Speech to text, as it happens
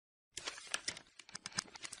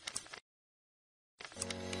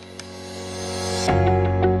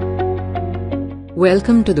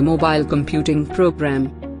Welcome to the mobile computing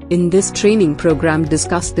program. In this training program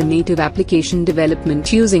discuss the native application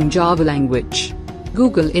development using Java language.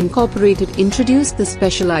 Google Incorporated introduced the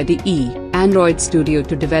special IDE, Android Studio,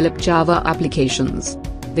 to develop Java applications.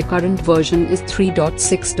 The current version is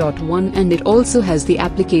 3.6.1 and it also has the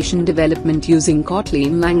application development using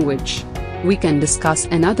Kotlin language. We can discuss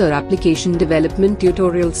another application development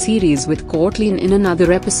tutorial series with Kotlin in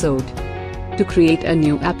another episode. To create a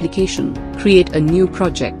new application, create a new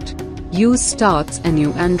project. Use starts a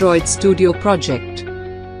new Android Studio project.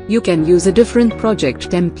 You can use a different project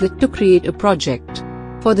template to create a project.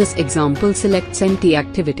 For this example, select Senti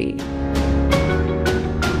activity.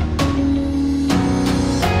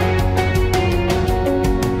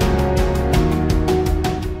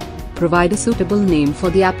 Provide a suitable name for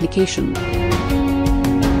the application.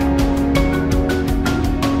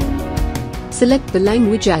 Select the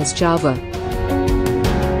language as Java.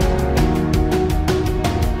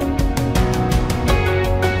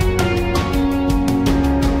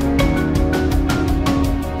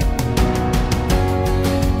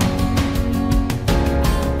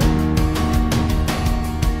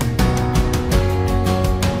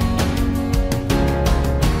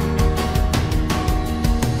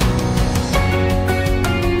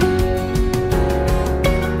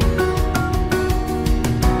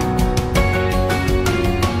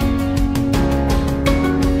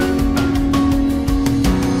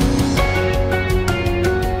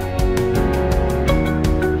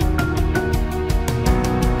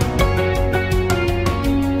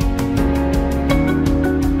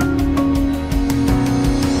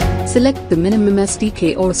 Select the minimum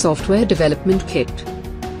SDK or software development kit.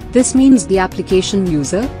 This means the application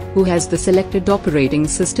user, who has the selected operating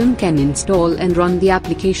system, can install and run the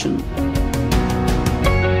application.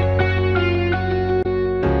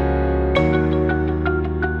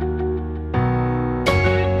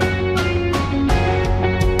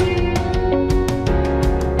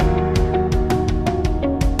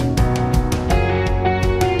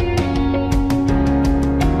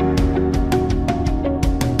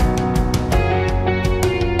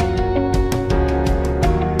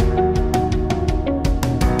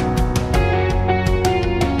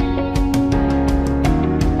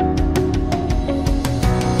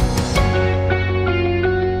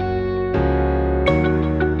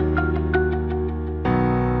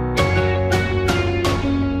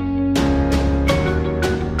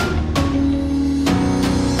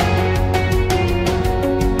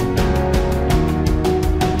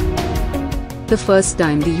 The first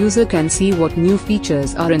time the user can see what new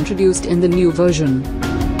features are introduced in the new version.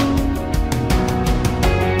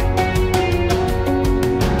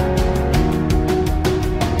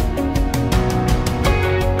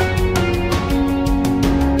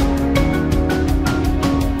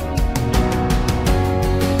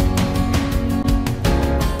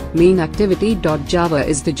 Main activity.java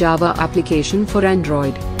is the Java application for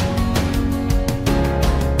Android.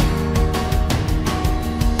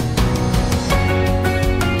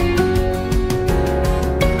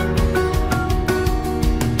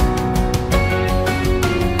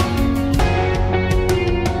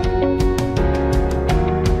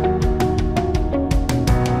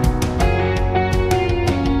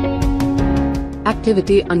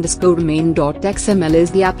 Activity_main.xml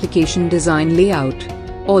is the application design layout.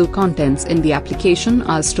 All contents in the application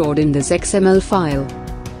are stored in this XML file.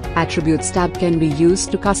 Attributes tab can be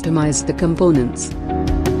used to customize the components.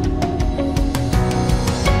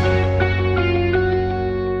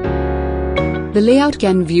 The layout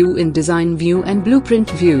can view in design view and blueprint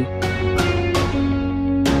view.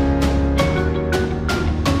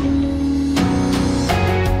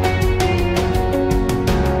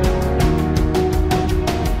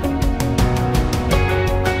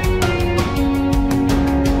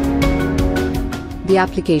 The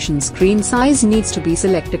application screen size needs to be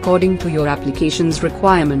selected according to your application's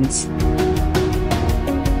requirements.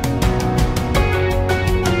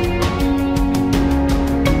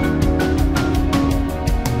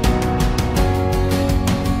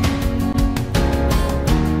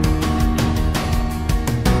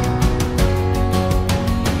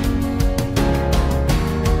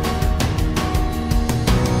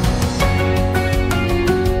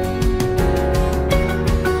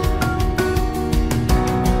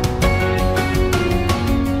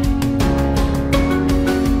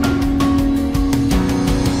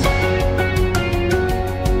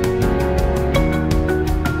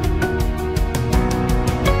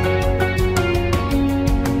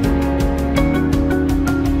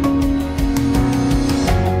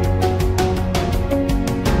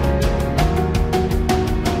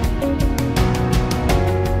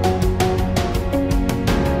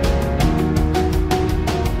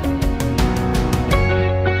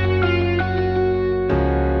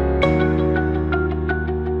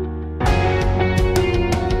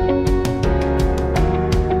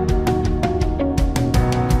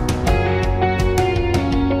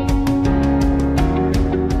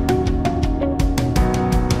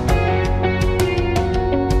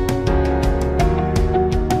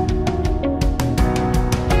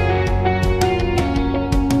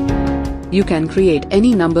 You can create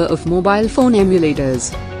any number of mobile phone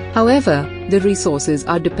emulators. However, the resources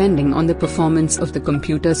are depending on the performance of the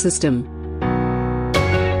computer system.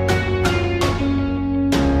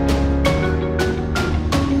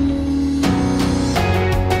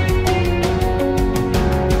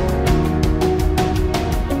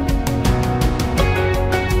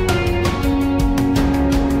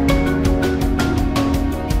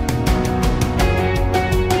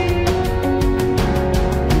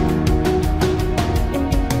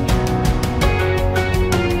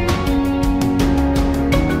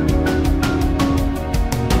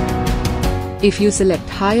 If you select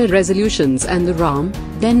higher resolutions and the RAM,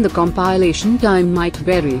 then the compilation time might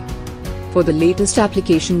vary. For the latest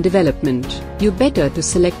application development, you better to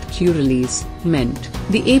select Q-Release, meant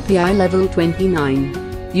the API level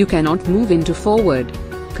 29. You cannot move into forward,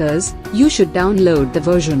 cause you should download the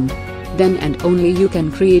version. Then and only you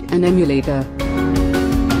can create an emulator.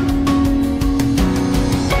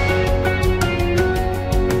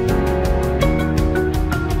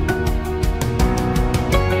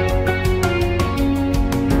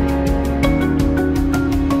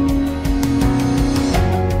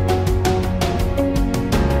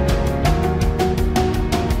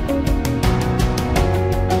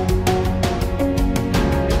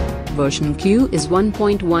 Version Q is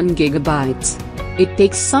 1.1 gigabytes. It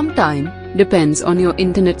takes some time, depends on your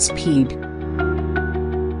internet speed.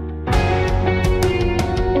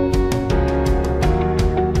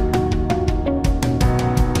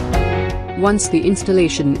 Once the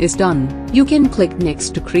installation is done, you can click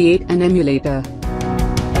Next to create an emulator.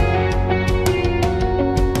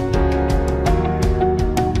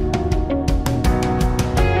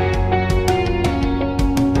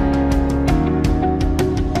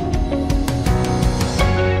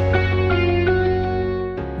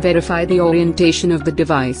 Verify the orientation of the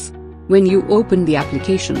device. When you open the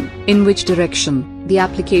application, in which direction the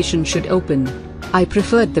application should open. I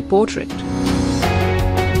preferred the portrait.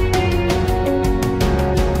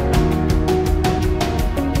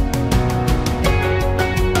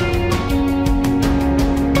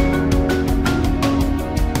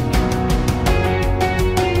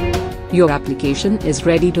 Your application is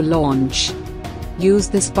ready to launch. Use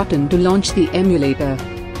this button to launch the emulator.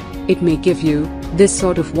 It may give you this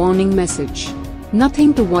sort of warning message.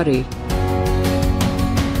 Nothing to worry.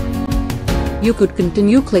 You could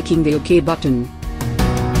continue clicking the OK button.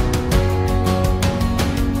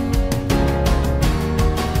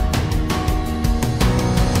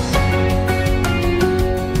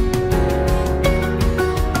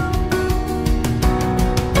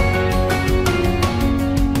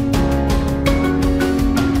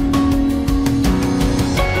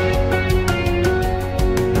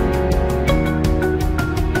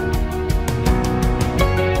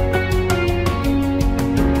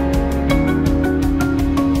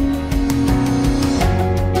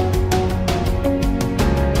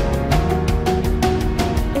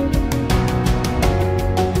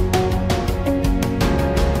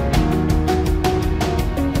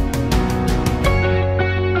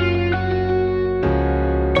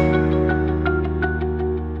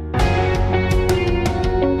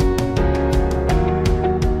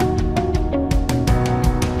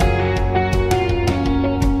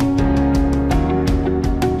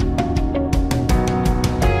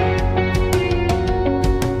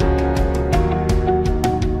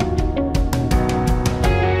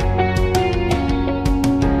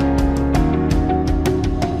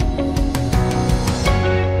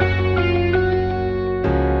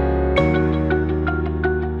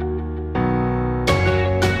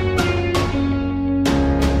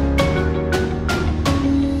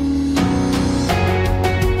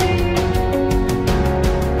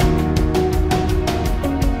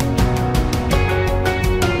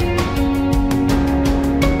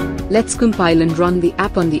 Let's compile and run the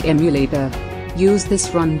app on the emulator. Use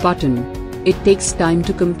this run button. It takes time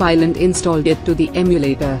to compile and install it to the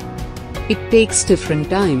emulator. It takes different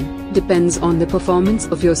time, depends on the performance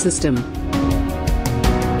of your system.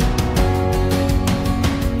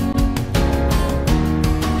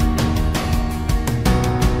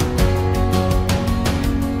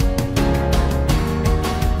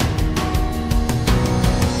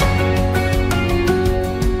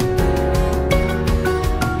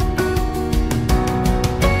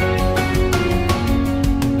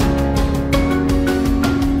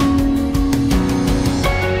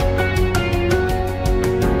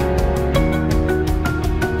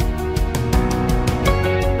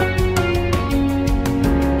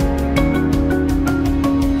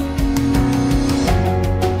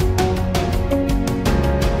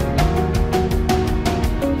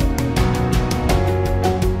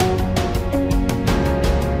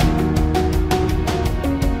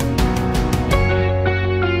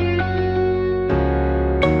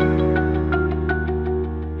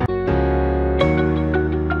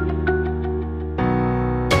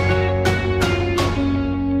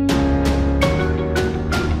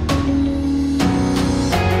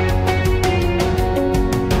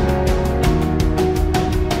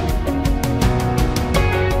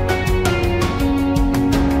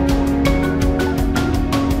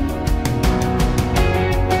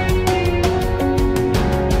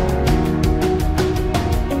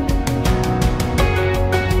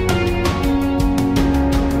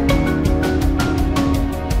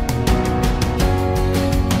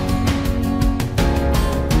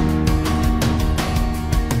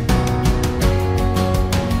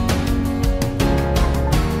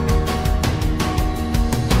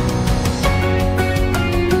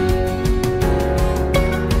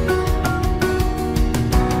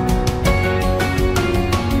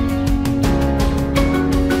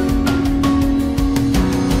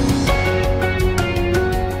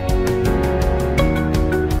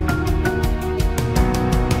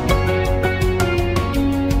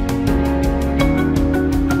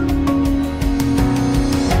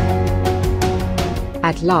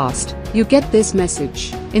 At last, you get this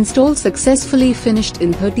message: install successfully, finished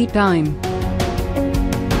in 30 time.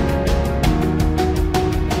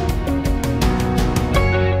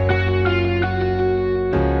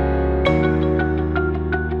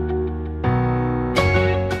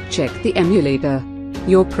 Check the emulator.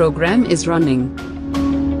 Your program is running.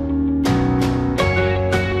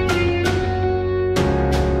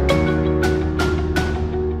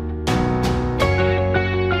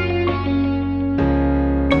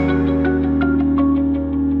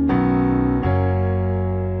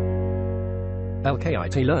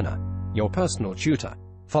 Lkitlearner, your personal tutor.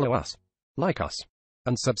 Follow us, like us,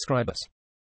 and subscribe us.